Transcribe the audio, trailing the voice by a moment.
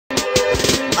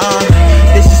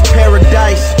This is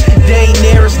paradise, they ain't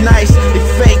near as nice. The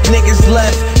fake niggas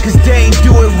left, cause they ain't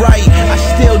do it right. I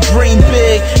still dream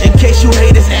big, in case you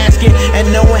haters asking. And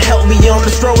no one helped me on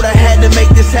this road, I had to make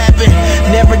this happen.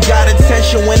 Never got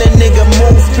attention when a nigga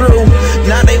moved through.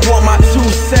 Now they want my 2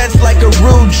 cents like a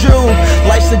rude Jew.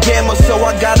 Life's a gamble, so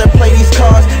I gotta play these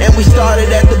cards. And we started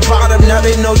at the bottom, now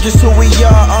they know just who we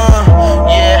are.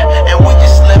 Yeah, and we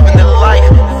just living the life.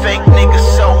 Fake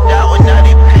niggas sold out and now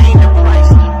they paying the price.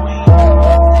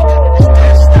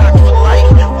 That stock for life.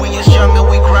 We is young and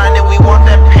we grinding, we want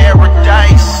that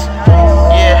paradise.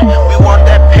 Yeah, we want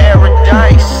that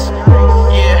paradise.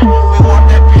 Yeah, we want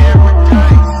that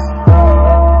paradise.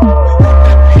 We want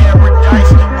that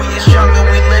paradise. We is young and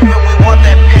we living, we want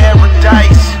that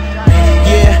paradise.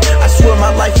 Yeah, I swear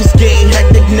my life is getting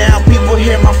hectic now. People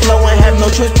hear my flow and have no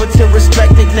choice but to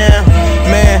respect it now.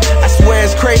 Man, I swear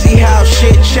it's crazy how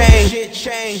shit changed.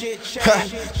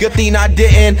 Good thing I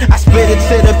didn't. I spit it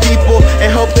to the people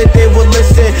and hope that they will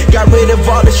listen. Got rid of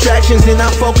all distractions and I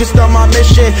focused on my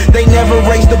mission. They never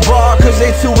raised the bar cause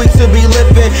they too weak to be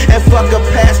living. And fuck a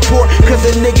passport cause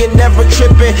a nigga never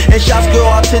tripping. And shots go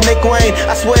out to Nick Wayne,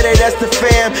 I swear that that's the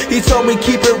fam. He told me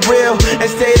keep it real and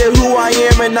stay to who I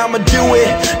am. And I'ma do it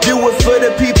for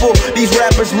the people. These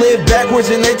rappers live backwards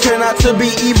and they turn out to be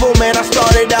evil. Man, I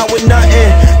started out with nothing,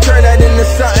 turn that into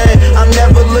something. I'm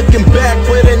never looking back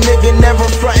with a nigga, never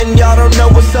frontin'. Y'all don't know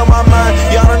what's on my mind,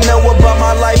 y'all don't know about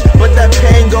my life, but that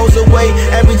pain goes away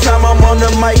every time I'm on the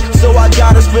mic. So I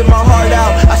gotta spit my heart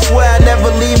out, I swear I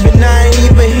never leave. And I ain't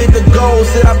even hit the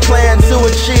goals that I plan to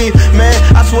achieve. Man,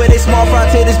 I swear they small fry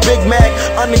to this Big Mac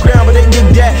underground, but they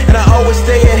dig that. And I always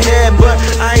stay ahead, but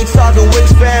I ain't talking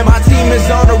Wicks fam. My team is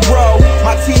on the road,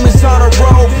 my team is on the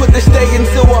road. Put this day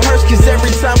into a hearse cause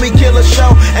every time we kill a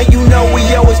show, and you know we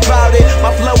always bout it.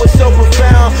 My flow is so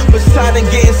profound, Poseidon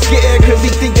getting scared cause he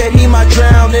think that he might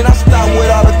drown. And I stop